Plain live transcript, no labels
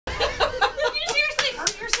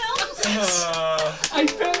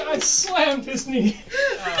I slammed his knee.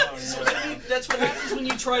 Oh, no. That's what happens when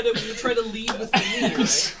you try to lead with the knee,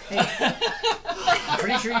 right? Hey, I'm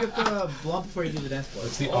pretty sure you have to blump before you do the dance floor.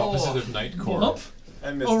 It's the opposite of Nightcore. Blump?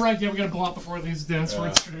 I missed. Oh right, yeah, we gotta blump before these dance for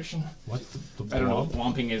its tradition. What the I don't know what blump?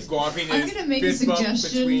 blomping is. Blomping I'm is gonna make a fist bump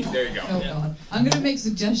suggestion. between. There you go. Oh god. I'm gonna make a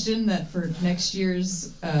suggestion that for next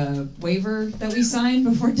year's waiver that we sign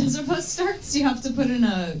before Desert Bus starts, you have to put in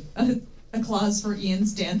a clause for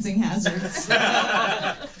Ian's dancing hazards.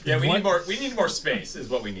 Yeah, we need more space. Is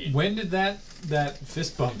what we need. When did that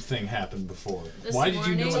fist bump thing happen before? This Why did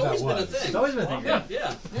you know morning. what It's that always been a was? thing. It's always been a thing.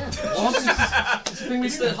 Yeah. It's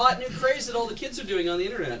It's the hot new craze that all the kids are doing on the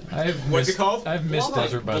internet. What's it called? I've missed Blomping.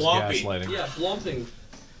 Desert Bus Blomping. gaslighting. Yeah, blomping.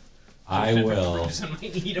 I will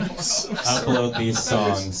upload these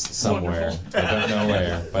songs somewhere. I don't know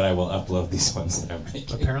where, but I will upload these ones that I'm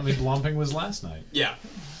making. Apparently blomping was last night. Yeah.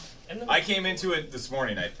 I came into it this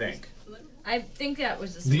morning, I think. I think that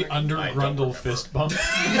was this The morning. undergrundle fist bump.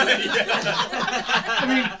 I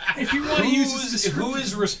mean, if you want to use Who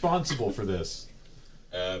is responsible for this?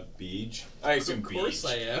 Beej. I assume Of course Beej.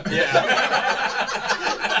 I am. Yeah.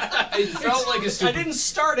 It felt like a I stupid... didn't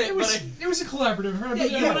start it, it was a collaborative. Right? Yeah,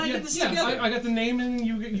 you and I did this together. I got the name and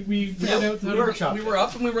we figured out we were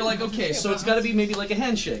up and we were like, okay, so it's got to be maybe like a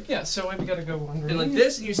handshake. Yeah, so we gotta go under. And like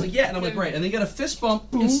this, and you're just like, yeah, and I'm like, right. And then you got a fist bump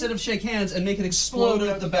instead of shake hands and make it explode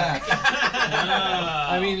at the back.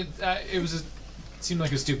 I mean, it seemed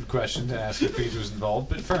like a stupid question to ask if Beej was involved,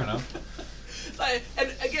 but fair enough.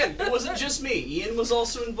 And again, it wasn't just me. Ian was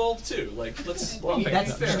also involved too. Like, that's I'm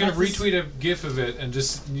fair. just gonna retweet a GIF of it and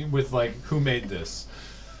just with like, who made this?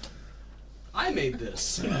 I made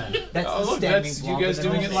this. Yeah. That's Oh the look, standing that's you blump guys and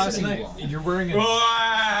doing then it last sitting night. blump. You're wearing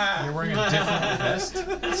a different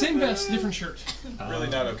vest. Same vest, different shirt. Really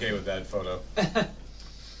not okay with that photo.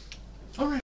 All right.